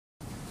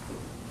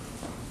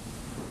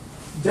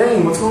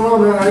Dang, what's going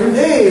on, man? How you?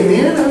 Hey,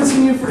 man, I haven't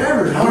seen you in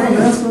forever. How are you,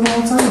 man? It's been a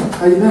long time.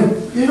 How you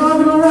been? You know, I've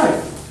been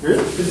alright.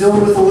 Really? Been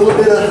dealing with a little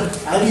bit of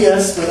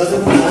IBS, but other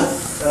than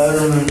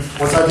that,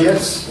 What's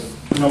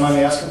IBS? You don't mind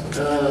me asking?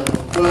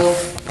 well,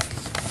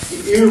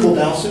 irritable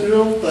bowel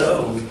syndrome,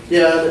 but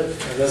yeah,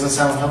 It doesn't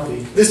sound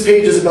healthy. this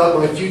page is about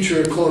my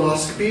future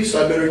colonoscopy,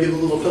 so I better give a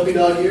little puppy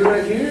dog ear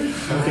right here.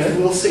 Okay. And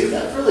we'll save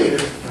that for later.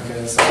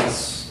 Okay, that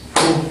sounds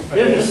cool.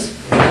 Yeah, yes.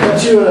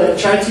 Got you a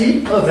chai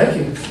tea? Oh, thank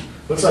you.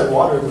 Looks like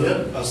water, but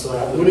Yep. I'll still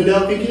have Put it. it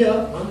out, pick it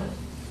out.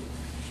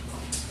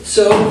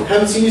 So,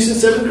 haven't seen you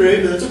since 7th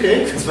grade, but that's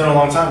okay. It's been a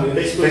long time, dude.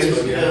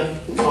 Facebook,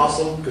 yeah.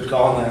 Awesome. Good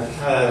call on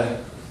that.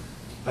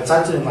 I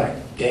typed in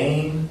like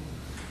game,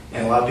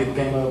 and a lot of people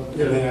came up,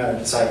 Yeah. and then I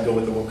decided to go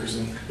with the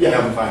Wilkerson. Yeah,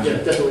 Help me find yeah,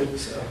 you. definitely.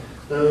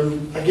 So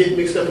I get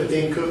mixed up with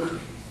Dane Cook,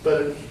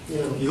 but, you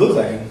know, you look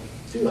like him.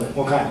 do I?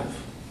 Well, kind of,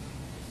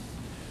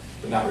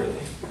 but not really.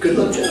 Good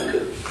luck, Jack.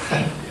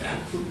 Yeah.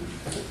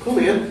 Cool,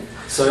 man.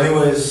 So,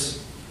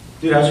 anyways,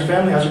 dude, how's your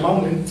family? How's your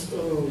mom, dude?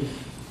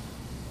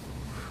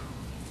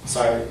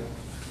 Sorry.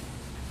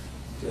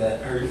 Did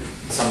that hurt?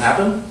 Did something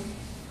happen?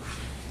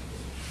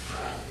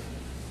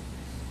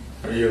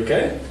 Are you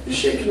okay? You're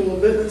shaking a little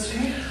bit, that's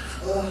okay.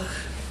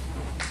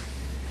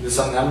 Did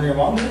something happen to your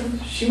mom,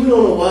 dude? She went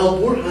on a wild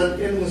boar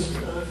hunt and was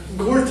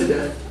gored to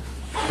death.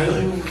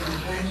 Really?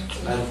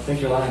 I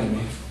think you're lying to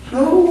me.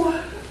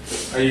 No.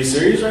 Are you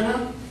serious right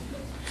now?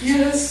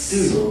 Yes.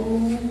 Dude. So,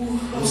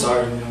 I'm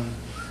sorry, man.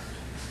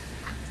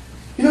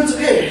 you know, it's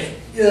okay.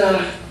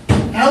 Yeah.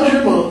 How's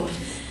your mom?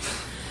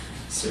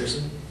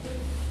 Seriously?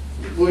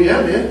 Well,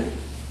 yeah, man.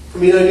 I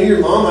mean, I knew your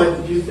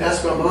mom. You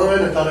asked about mine.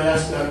 I thought I'd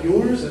ask about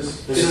yours.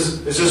 It's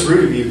just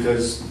rude of you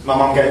because my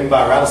mom got eaten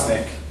by a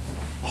rattlesnake.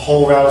 A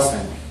whole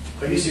rattlesnake.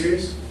 Are you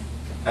serious?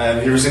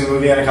 Have you ever seen the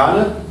movie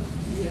Anaconda?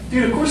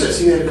 Dude, of course I've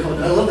seen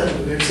Anaconda. I love that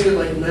movie. I've seen it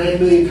like 9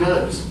 million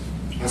times.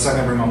 That's not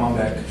gonna bring my mom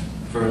back.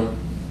 For real.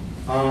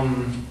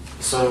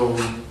 So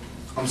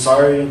I'm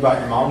sorry about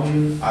your mom,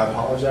 dude. I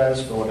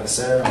apologize for what I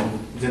said. I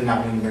did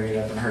not mean to bring it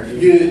up and hurt you.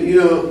 You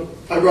know,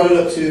 I brought it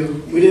up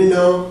too. We didn't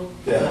know.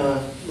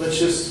 Yeah. Let's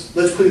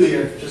clear the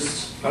air.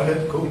 Just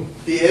Okay, cool.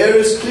 the air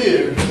is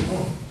clear.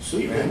 Oh,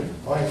 sweet, man.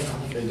 Why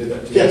they did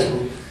that to you? Yeah. That's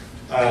cool.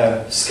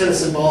 Just kind of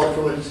symbolic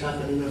for what just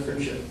happened in our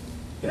friendship.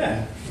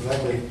 Yeah,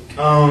 exactly.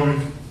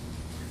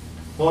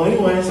 Well,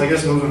 anyways, I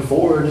guess moving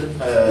forward,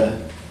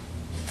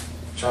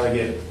 try to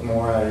get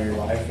more out of your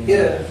life. And,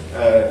 Yeah.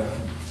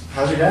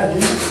 How's your dad,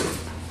 dude?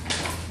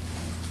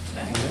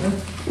 Dang,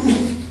 man.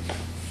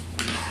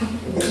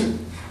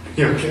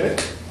 You okay?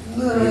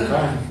 You're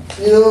crying.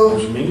 You know,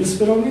 Did you mean to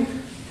spit on me?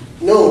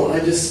 no, I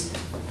just.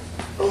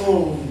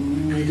 Oh,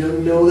 we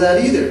don't know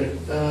that either.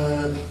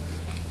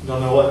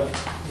 Don't know what.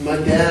 My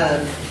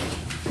dad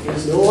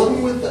is no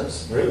longer with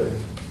us. Really?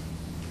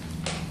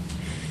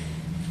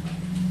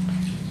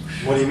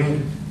 What do you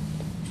mean?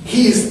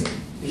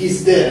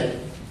 He's dead.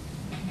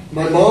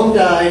 My mom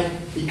died.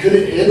 He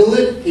couldn't handle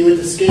it. He went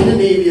to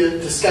Scandinavia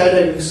to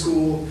skydiving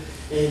school,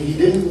 and he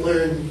didn't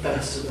learn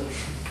fast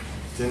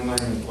enough. Didn't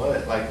learn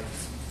what? Like,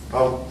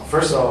 oh,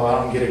 first of all,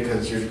 I don't get it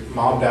because your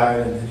mom died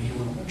and then he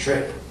went on a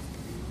trip.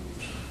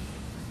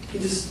 He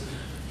just.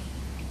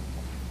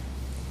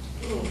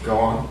 Go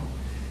on.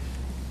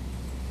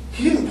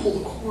 He didn't pull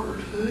the cord.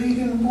 He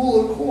didn't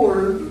pull the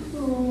cord.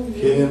 Oh,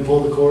 He didn't pull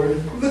the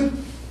cord?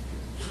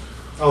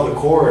 Oh, the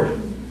cord.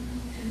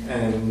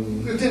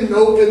 And It didn't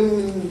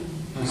open.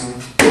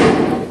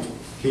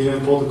 he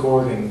didn't pull the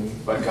cord,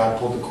 and but God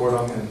pulled the cord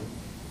on him,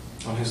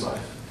 on his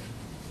life.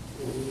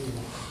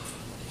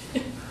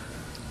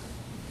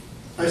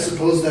 I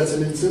suppose that's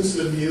an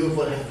insensitive view of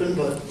what happened,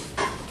 but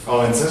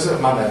Oh, and since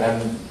my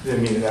bad, I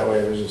didn't mean it that way.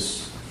 It was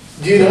just.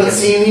 do you not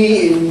see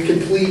me in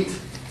complete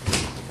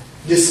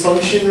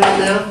dysfunction right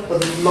now?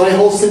 Of my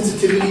whole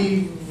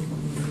sensitivity.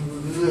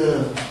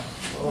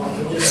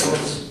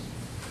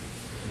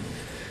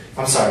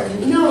 I'm sorry.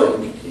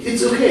 No,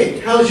 it's okay.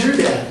 How's your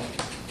dad?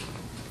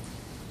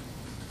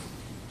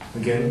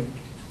 Again,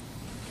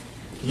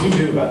 you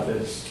knew about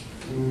this.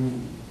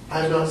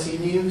 I've not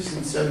seen you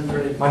since 7th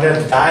grade. My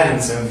dad died in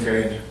 7th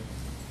grade.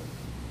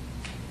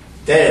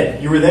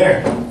 Dead. You were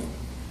there.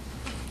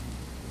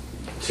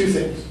 Two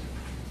things.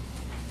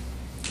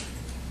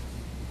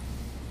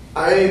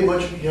 I am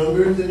much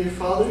younger than your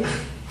father.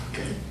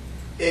 Okay.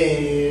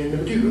 And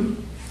number two,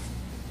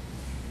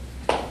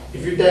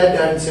 if your dad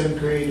died in 7th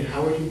grade,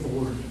 how are you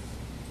born?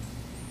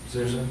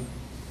 Seriously?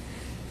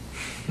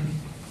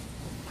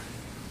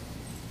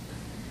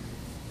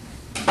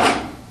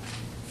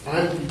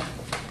 I'm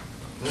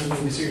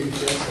being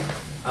serious,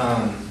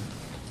 yes.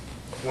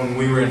 When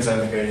we were in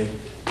 7th grade,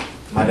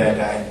 my dad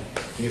died.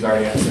 He was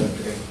already out of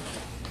 7th grade.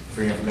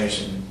 For your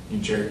information, you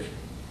jerk.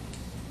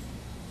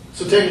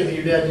 So technically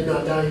your dad did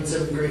not die in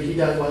 7th grade, he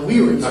died while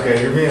we were in 7th grade.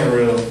 Okay, you're being a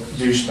real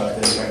douche about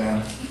this right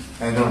now.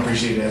 And I don't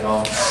appreciate it at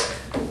all.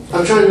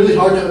 I'm trying really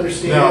hard to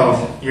understand.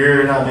 No,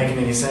 you're not making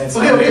any sense.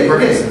 Okay, You're making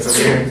perfect okay. sense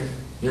over here.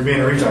 You're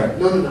being a retard.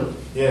 No.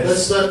 Yes.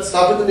 Let's not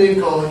stop at the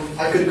name calling.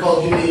 I could have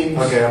called you names.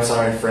 Okay, I'm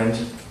sorry, friend.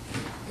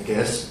 I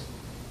guess.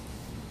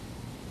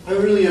 I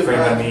really am.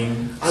 Friend, I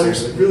mean. I'm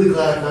Seriously. really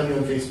glad I'm not you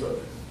on Facebook.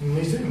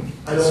 Me too.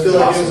 I don't feel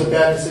like it was a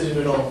bad decision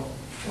at all.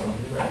 Well,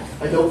 you're right.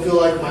 I don't feel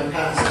like my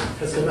past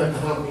has come back to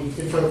haunt me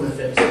in front of my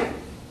face.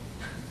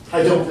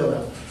 I don't feel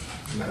that.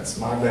 That's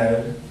my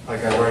bad.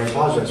 Like, I've already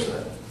apologized for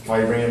that. Why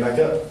are you bringing it back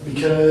up?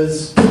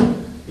 Because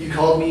you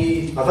called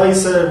me. I thought you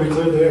said we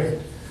cleared the air.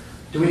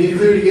 Do we need to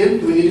clear it again?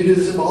 Do we need to do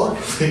the symbolic?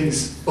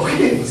 Please.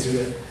 Okay. Let's do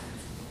that.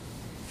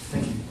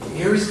 Thank you.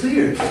 The air is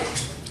clear.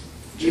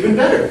 Even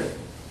better.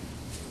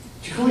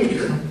 Did you call me a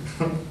jerk?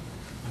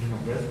 Under my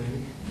breath,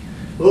 maybe.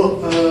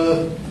 Well,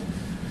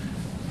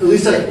 at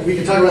least we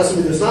can talk about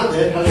something that's not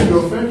dead. How's your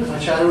girlfriend? I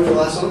chatted with her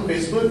last on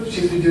Facebook. She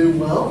seems to be doing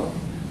well.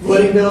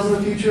 Wedding bells in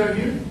the future, I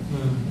hear.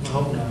 I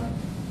hope not.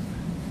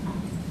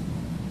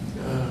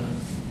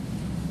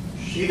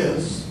 She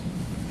does.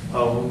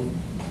 Oh,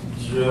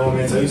 do you really want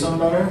me to tell you something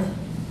about her?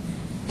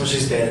 Well,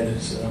 she's dead,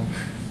 so.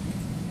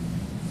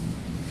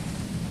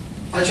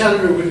 I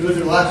chatted with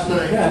her last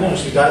night. Yeah, I know.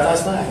 She died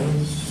last night. It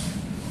was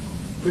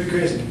pretty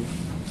crazy.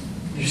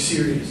 You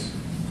serious?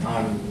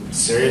 I'm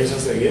serious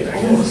as they get, I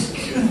Oh guess. my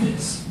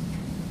goodness.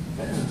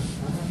 Yeah,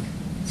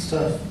 it's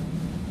tough.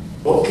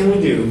 What can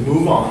we do?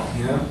 Move on,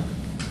 you know?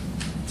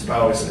 That's what I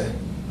always say.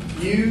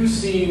 You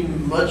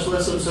seem much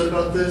less upset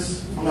about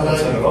this. I'm not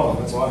upset at all,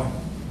 that's why.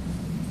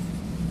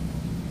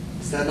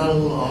 Is that not a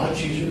little odd?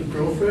 She's your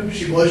girlfriend?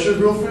 She was your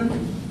girlfriend?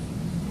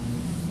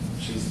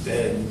 She's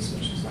dead, so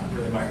she's not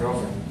really my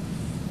girlfriend.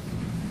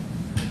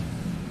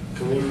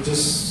 Can we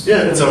just...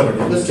 Yeah, it's over.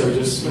 Let's Can go. we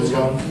just Let's move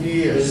go. on?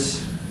 Yes.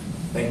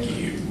 Thank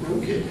you.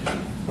 Okay.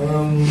 I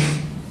don't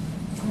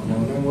know,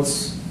 man.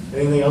 What's...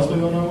 Anything else been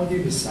going on with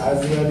you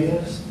besides the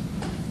IBS?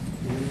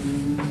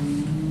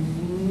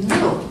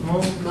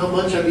 No, not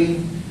much. I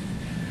mean,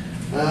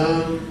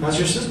 How's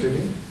your sister,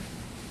 dude?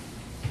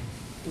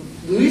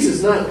 Louise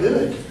is not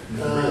good.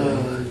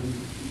 Really?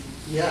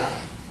 Yeah.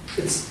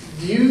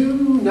 Do you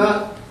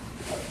not,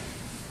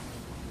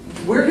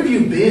 where have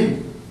you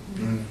been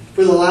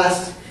for the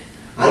last,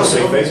 I don't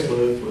Mostly know.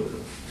 Facebook.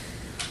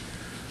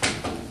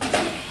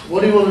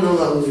 What do you want to know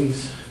about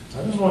Louise?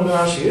 I just want to know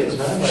how she is,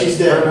 man. Like, She's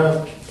dead. I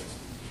don't know.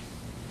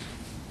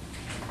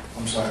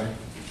 I'm sorry.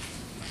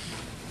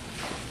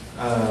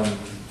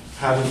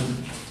 How did...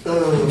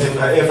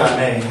 If I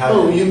may, how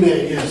Oh, did... you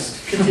may,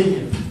 yes.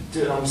 Continue.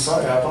 Dude, I'm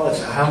sorry, I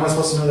apologize. How am I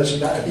supposed to know that she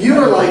died? You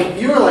are like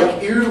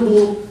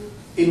irritable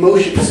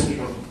emotion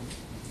syndrome.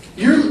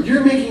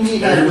 You're making me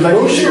have You're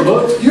like your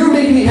book? You're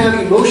making me have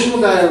emotional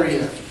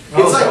diarrhea.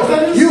 Oh, It's is that what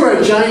that like is? you are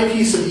a giant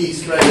piece of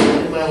yeast right now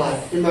in my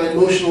life, in my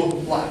emotional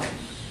life.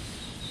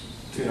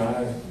 Dude, I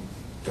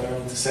don't know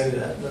what to say to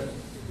that, but...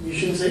 You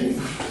shouldn't say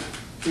anything.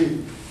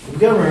 Dude. We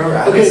gotta remember...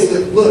 Okay,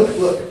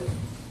 look.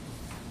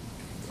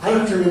 I don't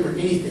have to remember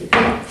anything.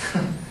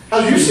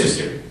 How's your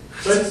sister?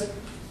 Let's.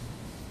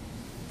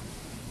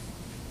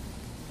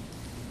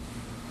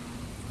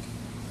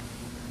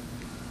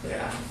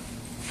 Yeah.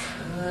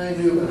 I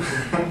knew about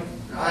her.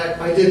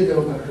 I did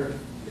know about her.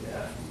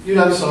 Yeah. Dude,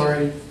 I'm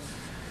sorry.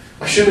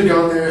 I shouldn't have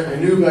gone there. I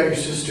knew about your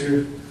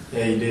sister.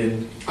 Yeah, you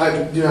did. I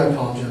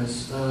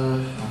apologize. Okay.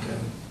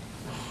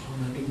 Oh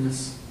my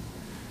goodness.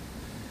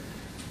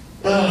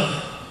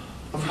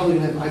 I'm probably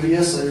gonna have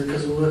IBS later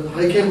because of what.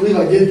 I can't believe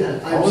I did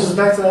that. I was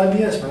back to the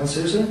IBS, man.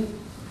 Seriously?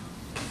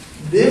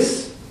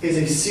 This is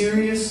a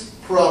serious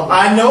problem.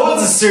 I know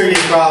it's a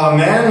serious problem,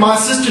 man. My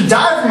sister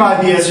died from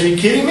IBS. Are you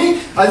kidding me?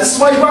 This is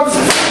why you brought this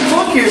fucking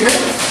book here, man.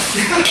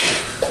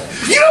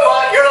 You know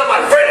what? You're not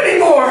my friend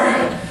anymore.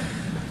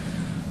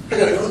 I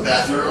gotta go to the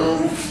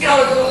bathroom.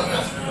 Gotta go to the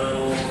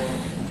bathroom.